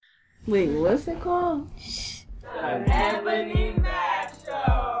Wait, what's it called? The Ebony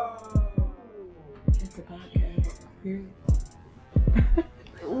Mashup. It's a podcast. Period.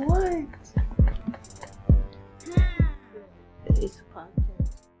 What? It's a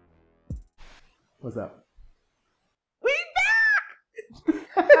podcast. What's up? We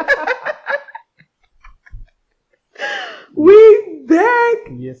back! We back!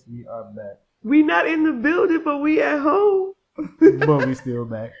 Yes, we are back. We not in the building, but we at home. But we still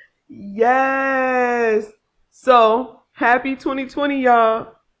back. Yes! So, happy 2020,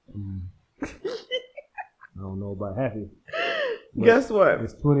 y'all. I don't know about happy. Guess what?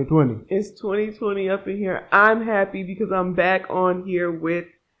 It's 2020. It's 2020 up in here. I'm happy because I'm back on here with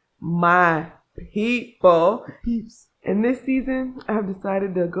my people. Peeps. And this season, I've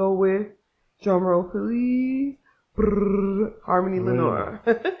decided to go with, drumroll please, Harmony Lenora.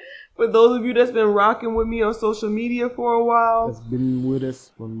 For those of you that's been rocking with me on social media for a while, That's been with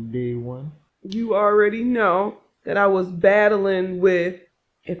us from day one. you already know that I was battling with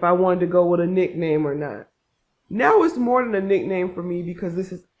if I wanted to go with a nickname or not. Now it's more than a nickname for me because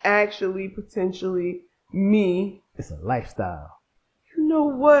this is actually potentially me. It's a lifestyle. You know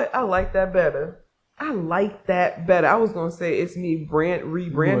what? I like that better. I was going to say it's me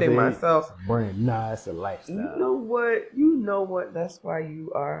rebranding myself. It's a brand. Nah, it's a lifestyle. You know what? That's why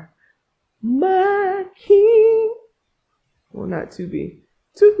you are my king. Well, not to be.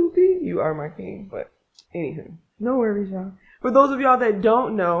 To be, you are my king. But anywho, no worries, y'all. For those of y'all that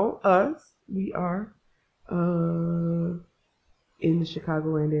don't know us, we are in the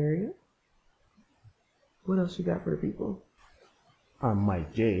Chicagoland area. What else you got for the people? I'm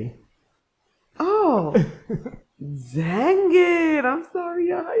Mike J. Oh, dang it. I'm sorry,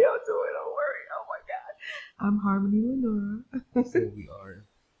 y'all. How y'all doing? Don't worry. Oh, my God. I'm Harmony Lenora. So we are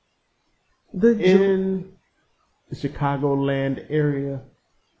The in the Chicagoland area.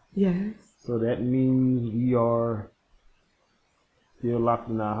 Yes. So that means we are still locked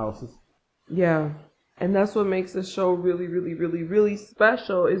in our houses. Yeah. And that's what makes the show really, really, really, really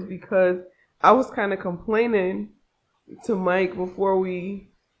special is because I was kind of complaining to Mike before we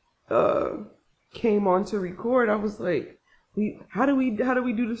came on to record. I was like, how do we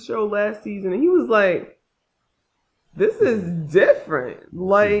do the show last season? And he was like, this is different.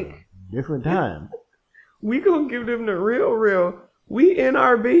 Like, Different time. we gonna give them the real. We in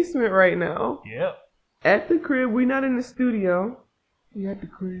our basement right now. Yep. At the crib. We not in the studio. We at the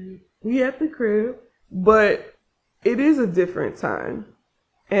crib. We at the crib. But it is a different time.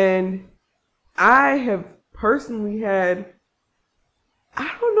 And I have personally had,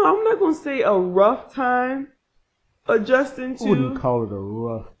 I don't know, I'm not going to say a rough time adjusting I wouldn't call it a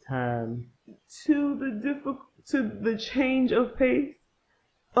rough time. to the change of pace.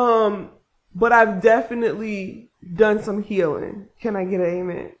 But I've definitely done some healing. Can I get an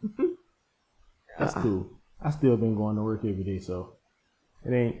amen? That's cool. I still been going to work every day, so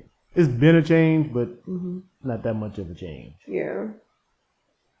it's been a change, but not that much of a change. Yeah.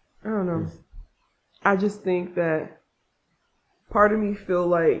 I don't know. I just think that part of me feel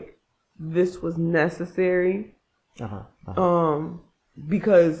like this was necessary.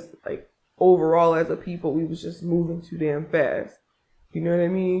 Because like overall as a people, we was just moving too damn fast. You know what I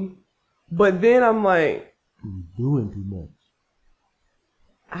mean? But then I'm like, Doing too much.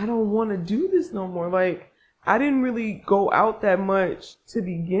 I don't want to do this no more. Like, I didn't really go out that much to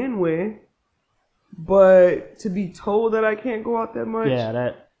begin with, but to be told that I can't go out that much.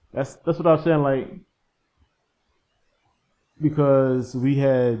 Yeah, that's what I was saying. Like, because we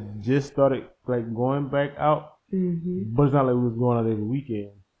had just started like going back out, but it's not like we was going out every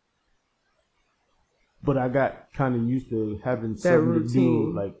weekend. But I got kind of used to having something to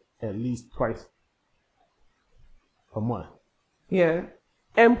do like at least twice a month. Yeah,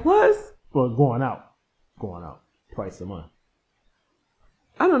 and plus, But going out twice a month.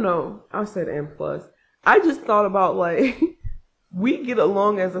 I don't know. I said and plus. I just thought about like we get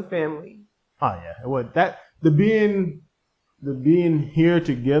along as a family. Oh yeah, what that the being here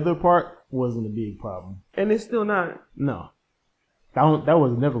together part wasn't a big problem. And it's still not. No, that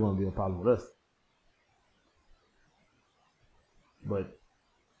was never going to be a problem with us. But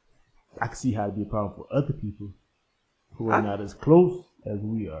I can see how it'd be a problem for other people who are not as close as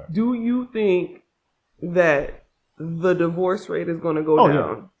we are. Do you think that the divorce rate is going to go down?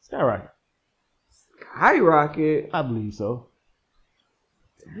 Yeah. Skyrocket. Skyrocket? I believe so.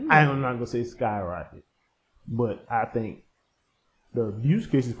 Damn. I'm not going to say skyrocket, but I think the abuse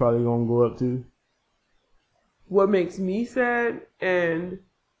case is probably going to go up too. What makes me sad, and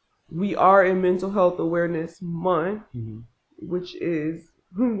we are in Mental Health Awareness Month, which is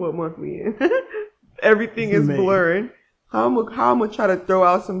what month we in? Everything is May. blurring. How I'm gonna try to throw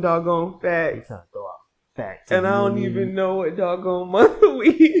out some doggone facts. Trying to throw out facts. And I don't even know what doggone month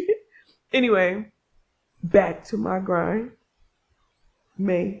we. Anyway, back to my grind.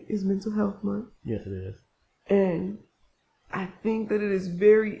 May is Mental Health Month. Yes, it is. And I think that it is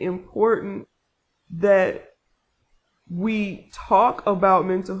very important that we talk about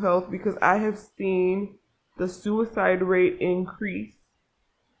mental health because I have seen the suicide rate increase.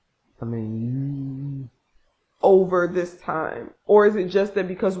 I mean, over this time. Or is it just that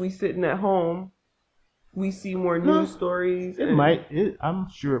because we sitting at home, we see more news stories? It might. I'm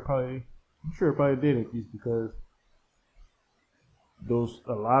sure it probably did increase because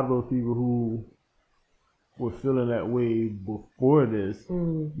a lot of those people who were feeling that way before this,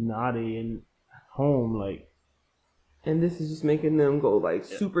 now they in home like. And this is just making them go like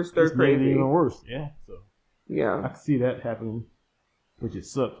super stir it's crazy. Making it even worse. Yeah. So yeah, I can see that happening, which it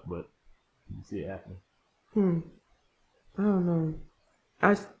sucks, but you can see it happening. I don't know.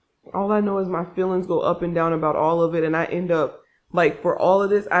 All I know is my feelings go up and down about all of it, and I end up like for all of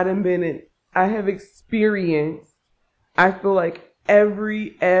this, I have experienced. I feel like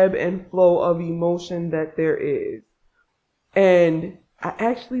every ebb and flow of emotion that there is, and I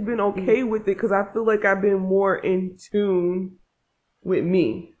actually been okay with it because I feel like I've been more in tune with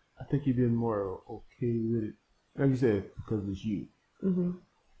me. I think you've been more okay with it, like you said, because it's you. Mm-hmm.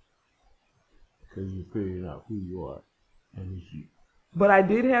 Because you're figuring out who you are, and it's you. But I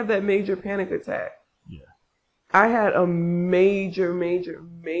did have that major panic attack. Yeah. I had a major.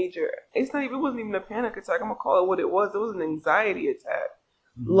 It wasn't even a panic attack. I'm gonna call it what it was. It was an anxiety attack.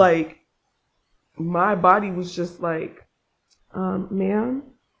 Mm-hmm. Like my body was just like, ma'am,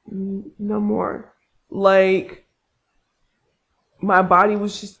 no more. Like my body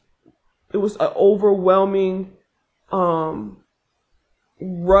was it was an overwhelming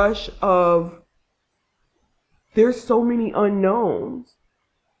rush of. There's so many unknowns.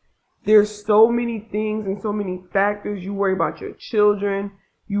 There's so many things and so many factors. You worry about your children.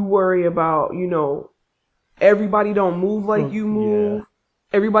 You worry about, everybody don't move like you move. Yeah.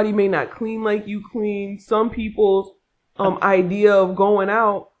 Everybody may not clean like you clean. Some people's idea of going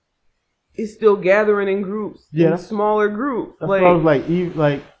out is still gathering in groups, in smaller groups. That's what I was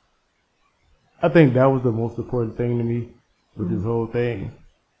like, I think that was the most important thing to me with this whole thing.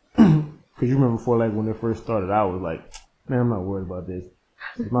 Because you remember before, like when it first started, I was like, man, I'm not worried about this.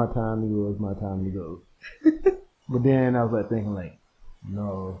 It's my time to go. It's my time to go. But then I was like thinking like,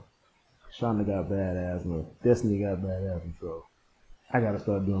 no, Shonda got bad asthma. Destiny got bad asthma. So I got to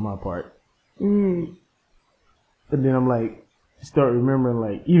start doing my part. And then I'm like, start remembering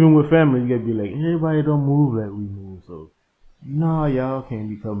like, even with family, you got to be like, everybody don't move like we move. So, no, y'all can't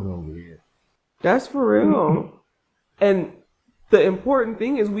be coming over here. That's for real. And the important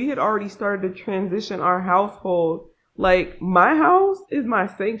thing is we had already started to transition our household. Like, my house is my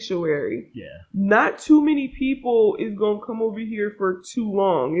sanctuary. Yeah. Not too many people is going to come over here for too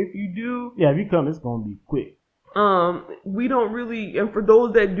long. If you do... Yeah, if you come, it's going to be quick. We don't really... And for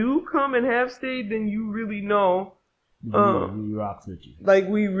those that do come and have stayed, then you really know... we rocks with you. Like,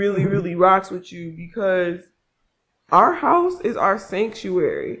 we really, really rocks with you because our house is our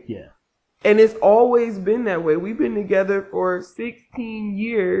sanctuary. Yeah. And it's always been that way. We've been together for 16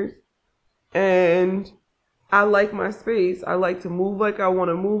 years. And I like my space. I like to move like I want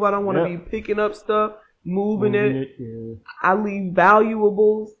to move. I don't want to be picking up stuff, moving it. Yeah. I leave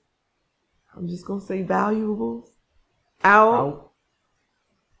valuables. I'm just going to say valuables. Out.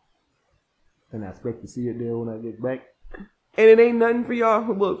 And I expect to see it there when I get back. And it ain't nothing for y'all.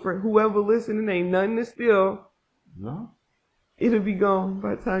 Look, for whoever listening, ain't nothing to steal. No. It'll be gone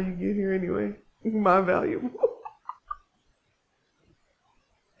by the time you get here anyway. My valuable.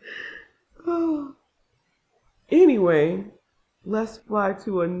 Anyway, let's fly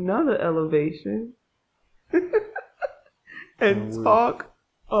to another elevation and talk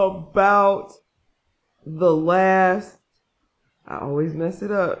about the last. I always mess it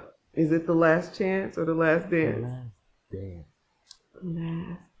up. Is it The Last Chance or The Last Dance? The Last Dance.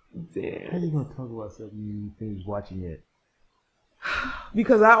 Last Dance. How are you gonna talk about something you finish watching it?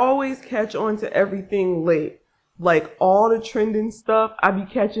 Because I always catch on to everything late. Like all the trending stuff, I be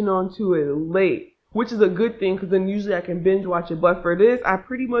catching on to it late, which is a good thing because then usually I can binge watch it. But for this, I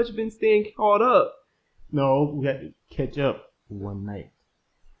pretty much been staying caught up. No, we had to catch up one night.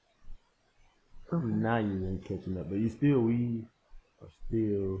 Okay. Now you've been catching up, but we are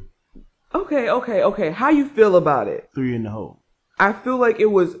still. Okay. How you feel about it? 3 in the hole. I feel like it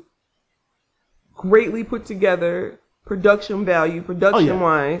was greatly put together. Production value,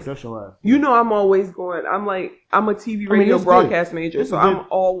 production-wise. You know I'm always going, I'm a TV, radio, broadcast major, so I'm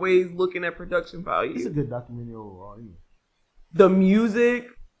always looking at production value. It's a good documentary overall. the music,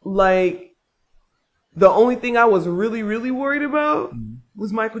 like the only thing I was really, really worried about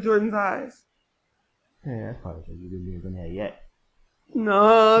was Michael Jordan's eyes. Yeah, that's probably because you didn't even have yet.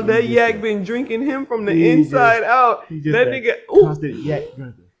 No, that yak been drinking him from the inside out. That nigga, constant yak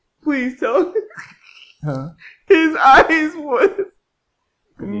drinker. Please tell me. Huh? His eyes was,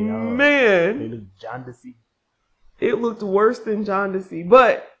 They man. look jaundicey. It looked worse than jaundicey,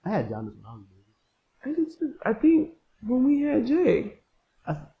 but I had jaundice when I was a baby. I did too. I think when we had Jay,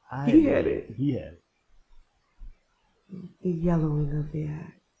 he had it. He had it. The yellowing of the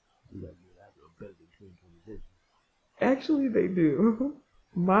eye. Actually, they do.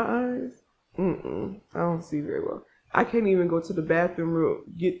 My eyes, I don't see very well. I can't even go to the bathroom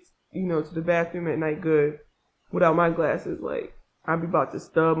to the bathroom at night good without my glasses. Like, I'd be about to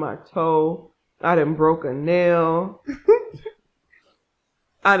stub my toe. I done broke a nail.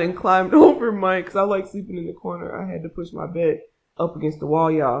 I done climbed over Mike because I like sleeping in the corner. I had to push my bed up against the wall,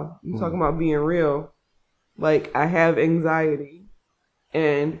 y'all. You talking about being real. Like, I have anxiety.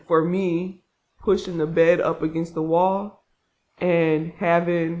 And for me, pushing the bed up against the wall and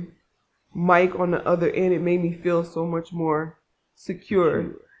having Mike on the other end, it made me feel so much more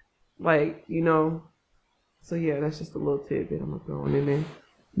secure. Like, so yeah, that's just a little tidbit I'm throwing in there.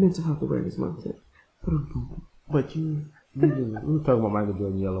 Mental health awareness month. But we were talking about Michael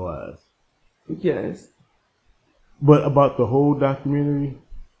Jordan yellow eyes. Yes. But about the whole documentary,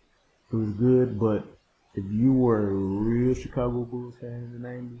 it was good, but if you were a real Chicago Bulls fan in the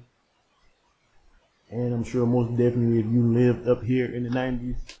 90s, and I'm sure most definitely if you lived up here in the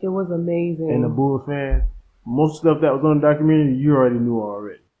 90s, it was amazing. And a Bulls fan, most stuff that was on the documentary, you already knew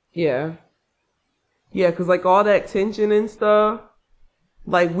already. Yeah. Yeah, because like all that tension and stuff,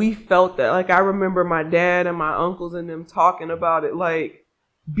 like we felt that. Like I remember my dad and my uncles and them talking about it, like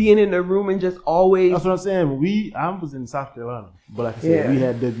being in the room and just always. That's what I'm saying. I was in South Carolina, but like I said, we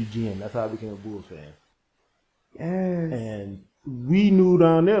had WGN. That's how I became a Bulls fan. Yes. And we knew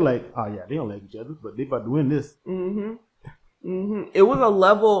down there, like, oh yeah, they don't like each other, but they about to win this. It was a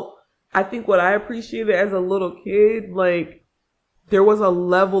level. I think what I appreciated as a little kid, like there was a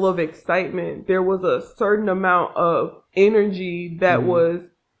level of excitement. There was a certain amount of energy that was,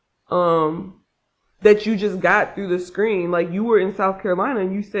 that you just got through the screen. Like you were in South Carolina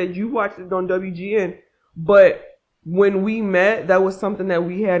and you said you watched it on WGN, but when we met, that was something that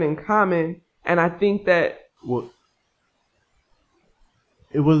we had in common. And I think that. Well,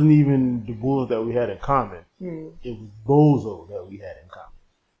 it wasn't even the Bulls that we had in common. It was Bozo that we had in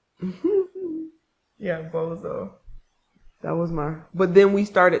common. Yeah, Bozo. That was But then we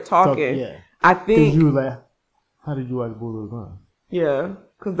started talking. Yeah. I think. Because you was like, how did you watch Bozo's Run? Yeah,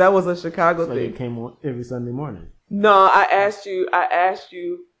 because that was a Chicago thing. It came on every Sunday morning. No, I asked you.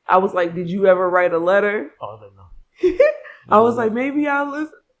 I was like, did you ever write a letter? Oh, no. I was like, maybe I'll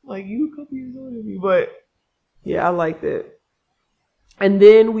listen. Like, you a couple years older than me. But, yeah, I liked it. And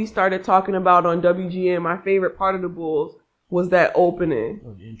then we started talking about on WGN, my favorite part of the Bulls was that opening.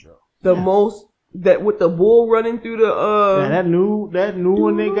 Oh, the intro. Most, that with the bull running through the... that new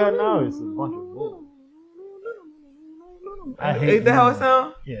one they got now is a bunch of bull. Ain't that how it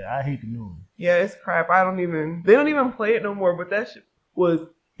sounds? Yeah, I hate the new one. Yeah, it's crap. They don't even play it no more, but that shit was...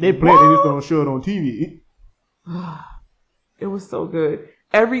 They play it, they just don't show it on TV. It was so good.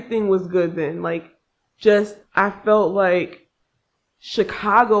 Everything was good then. Like, I felt like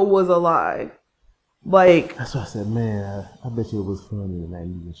Chicago was alive. Like... That's why I said, man, I bet you it was fun in the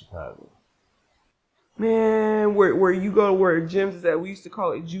 90s in Chicago. Man, where you go to where gyms is at, we used to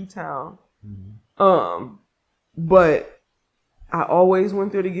call it Jewtown. But I always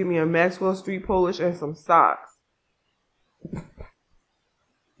went there to get me a Maxwell Street Polish and some socks.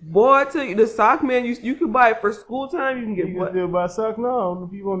 Boy, I tell you, the sock man, you can buy it for school time. You can get what? You can still buy socks now. The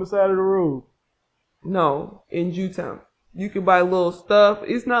people on the side of the road. No, in Jewtown. You can buy little stuff.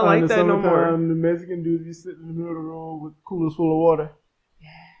 It's not like that no more. The Mexican dudes be sitting in the middle of the road with coolers full of water. Yeah.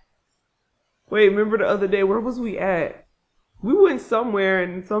 Wait, remember the other day, where was we at? We went somewhere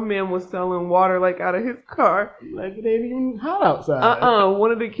and some man was selling water like out of his car. Like it ain't even hot outside.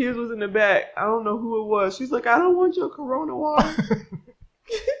 One of the kids was in the back. I don't know who it was. She's like, I don't want your Corona water.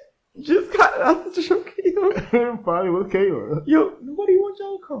 Just got it out the truck. Probably with K.O. Yo, nobody wants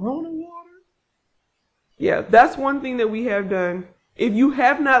your Corona water? Yeah, that's one thing that we have done. If you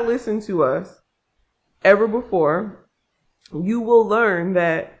have not listened to us ever before, you will learn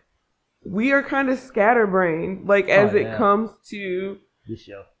that we are kind of scatterbrained, like as it comes to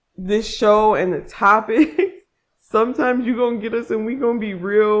this show and the topics. Sometimes you're going to get us and we going to be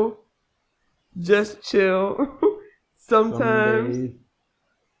real, just chill. Sometimes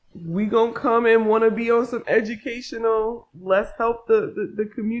We gonna come and want to be on some educational, let's help the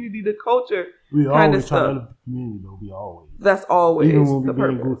community, the culture. We kind always of try to stuff. help the community, though. We always. That's always Even when we the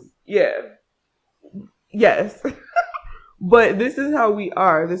being purpose. goofy. Yeah. Yes. But this is how we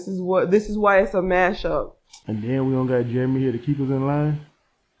are. This is why it's a mashup. And then we don't got Jeremy here to keep us in line.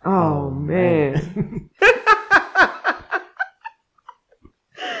 Oh man.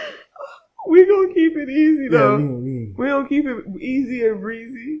 We gonna keep it easy though. Yeah. We gonna keep it easy and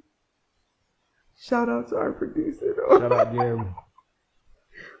breezy. Shout out to our producer though. Shout out Jeremy.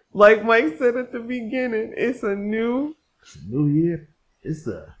 Like Mike said at the beginning, it's a new year. It's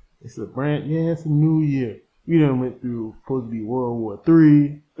a brand. Yeah, it's a new year. We done went through supposed to be World War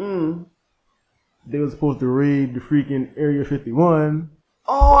III. They were supposed to raid the freaking Area 51.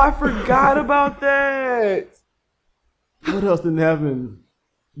 Oh, I forgot about that. What else didn't happen?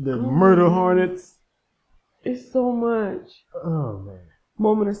 The murder hornets. It's so much. Oh man.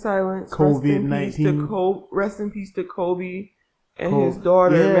 Moment of silence. COVID-19. Rest in peace to Kobe and his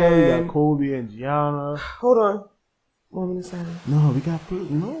daughter, yeah, man. we got Kobe and Gianna. Hold on. Moment of silence. No, we got a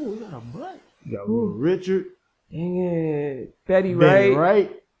butt. We got Little Richard. Dang it. Betty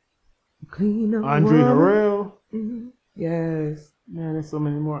Wright. Clean up Andre Harrell. Mm-hmm. Yes. Man, there's so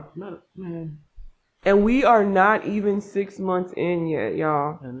many more. Man. And we are not even 6 months in yet,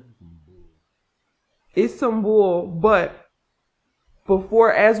 y'all. Man, this is some bull. It's some bull, but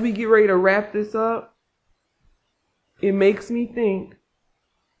as we get ready to wrap this up, it makes me think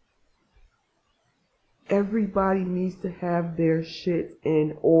everybody needs to have their shit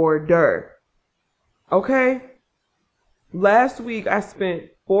in order. Okay? Last week I spent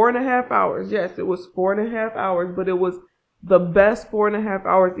 4.5 hours. Yes, it was 4.5 hours, but it was the best 4.5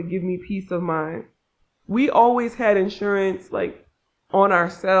 hours to give me peace of mind. We always had insurance like on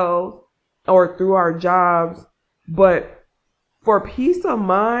ourselves or through our jobs, but for peace of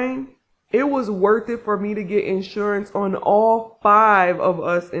mind, it was worth it for me to get insurance on all 5 of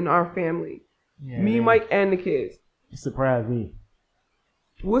us in our family. Yeah, me, man. Mike, and the kids. It surprised me.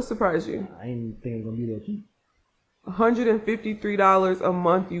 What surprised you? I didn't think it was gonna be that cheap. $153 a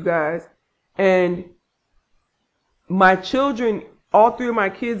month, you guys. And my children, all 3 of my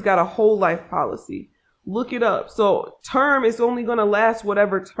kids got a whole life policy. Look it up. So term is only going to last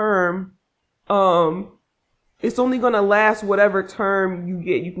whatever term. It's only going to last whatever term you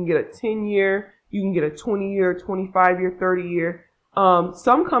get. You can get a 10-year, you can get a 20-year, 25-year, 30-year.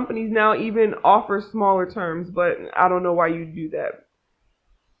 Some companies now even offer smaller terms, but I don't know why you do that.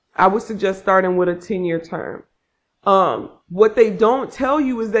 I would suggest starting with a 10-year term. What they don't tell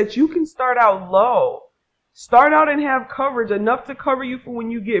you is that you can start out low. Start out and have coverage enough to cover you for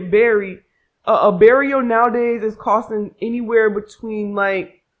when you get buried. A burial nowadays is costing anywhere between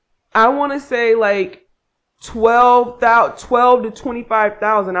I want to say 12 to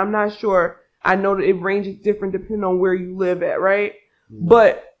 25,000. I'm not sure. I know that it ranges different depending on where you live at, right? Mm-hmm.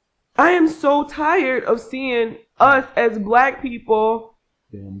 But I am so tired of seeing us as black people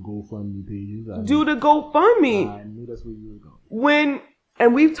damn GoFundMe pages. Do the GoFundMe. I knew that's where you were going.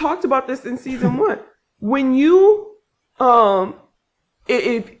 And we've talked about this in season 1. When you,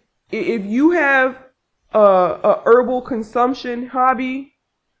 if you have a herbal consumption hobby,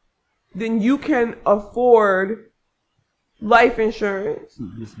 then you can afford life insurance.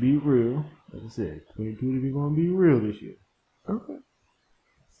 Just be real. Like I said, 22 is going to be real this year. Okay.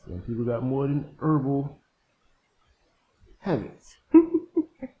 Some people got more than herbal habits.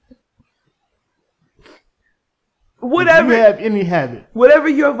 Whatever. If you have any habit. Whatever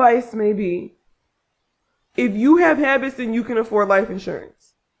your vice may be. If you have habits, then you can afford life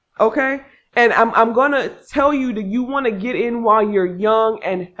insurance. Okay? And I'm going to tell you that you want to get in while you're young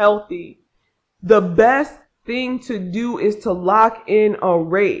and healthy. The best thing to do is to lock in a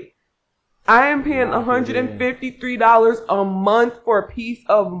rate. I am paying $153 a month for peace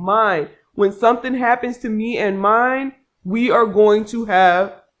of mind. When something happens to me and mine, we are going to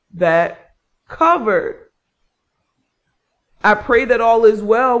have that covered. I pray that all is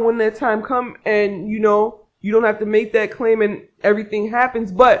well when that time comes and, you don't have to make that claim and everything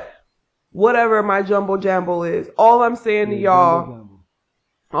happens. But whatever my jumbo jambo is, all I'm saying to y'all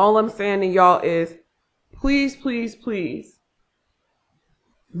is please, please, please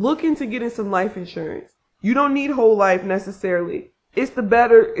look into getting some life insurance. You don't need whole life necessarily. It's the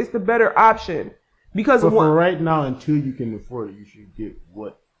better option. Because for right now, until you can afford it, you should get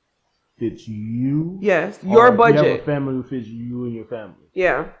what fits you. Yes, your budget. You have a family who fits you and your family.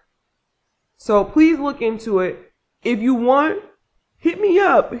 Yeah. So please look into it. If you want, hit me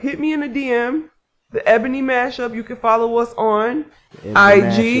up. Hit me in a DM. The Ebony Mashup. You can follow us on IG.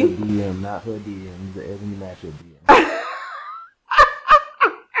 Mashup DM, not her DM. The Ebony Mashup DM.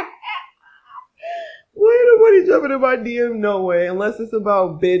 ain't jumping in my DM, no way, unless it's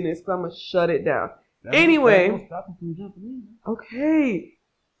about business, because I'm going to shut it down. Anyway, okay.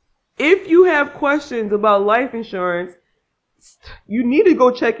 If you have questions about life insurance, you need to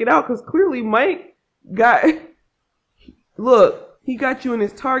go check it out, because clearly Mike got, look, he got you in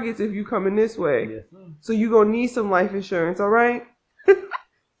his targets if you coming this way. Yes, sir. So you're going to need some life insurance, all right?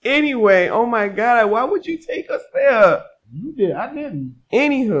 Anyway, oh my God, why would you take us there? You did. I didn't.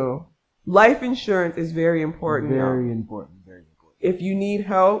 Anywho, life insurance is very important, y'all. Very important. Very important. If you need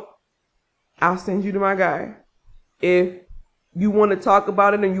help, I'll send you to my guy. If you want to talk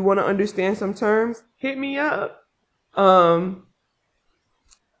about it and you want to understand some terms, hit me up.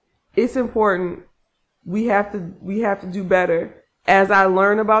 It's important. We have to do better. As I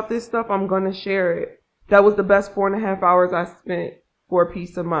learn about this stuff, I'm going to share it. That was the best 4.5 hours I spent for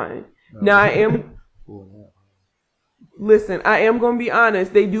peace of mind. Now I am, listen, I am going to be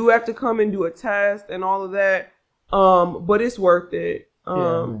honest. They do have to come and do a test and all of that. But it's worth it.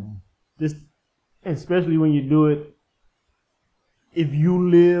 Just, especially when you do it, if you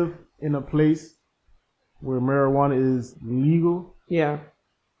live in a place where marijuana is legal, yeah,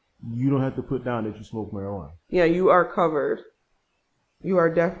 you don't have to put down that you smoke marijuana. Yeah, you are covered. You are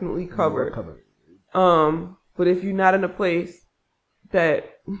definitely covered. But if you're not in a place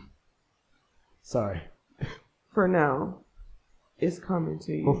that, sorry, for now, it's coming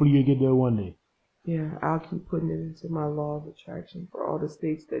to you. Hopefully you get there one day. Yeah, I'll keep putting it into my law of attraction for all the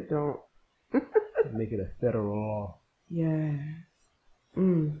states that don't. Make it a federal law. Yeah.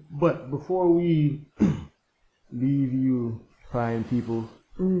 But before we leave you fine people,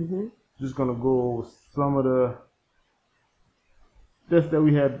 just gonna go over some of the deaths that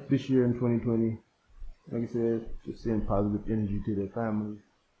we had this year in 2020. Like I said, just send positive energy to their families.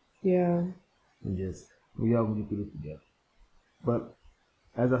 Yeah. And just, we all gonna get through this together. But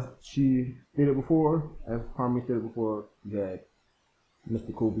as she stated before, as Harmony stated before, we had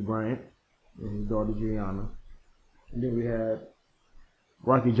Mr. Kobe Bryant and his daughter Gianna. And then we had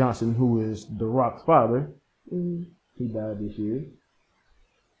Rocky Johnson, who is The Rock's father. He died this year.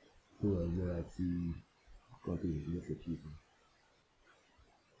 Who else did I see go through this list of people?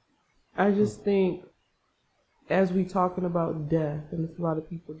 I just think, as we talking about death, and there's a lot of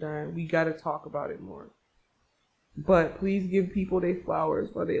people dying, we got to talk about it more. But please give people their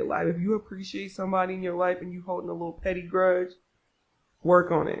flowers while they're alive. If you appreciate somebody in your life and you holding a little petty grudge,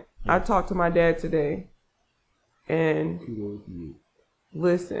 work on it. I talked to my dad today, and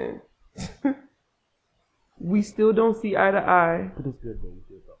listen, we still don't see eye to eye, But it's good though. We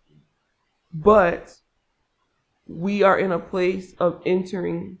still talk to you. but we are in a place of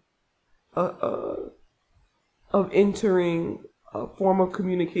entering a form of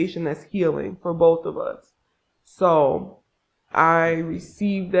communication that's healing for both of us. So I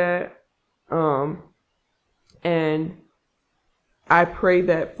received that, and I pray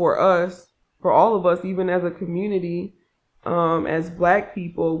that for us, for all of us, even as a community, as Black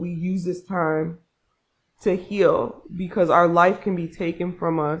people, we use this time to heal, because our life can be taken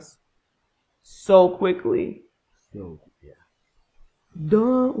from us so quickly. So, yeah.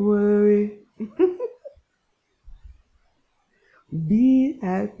 Don't worry. Be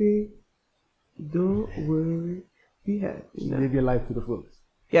happy. Don't worry. Be happy. No. Live your life to the fullest.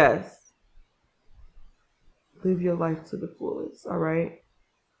 Yes. Live your life to the fullest, all right?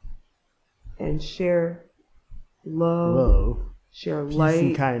 And share love, share peace,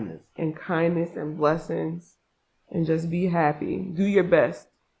 light, and kindness and blessings, and just be happy. Do your best.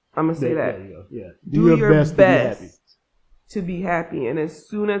 I'm going to say that. Yeah. Do your best to be happy. And as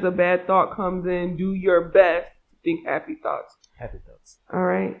soon as a bad thought comes in, do your best to think happy thoughts. Happy thoughts. All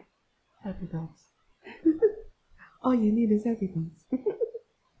right? Happy thoughts. All you need is happy thoughts.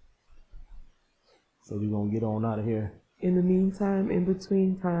 So we're going to get on out of here. In the meantime, in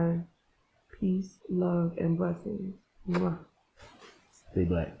between time, peace, love, and blessings. Mwah. Stay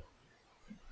Black.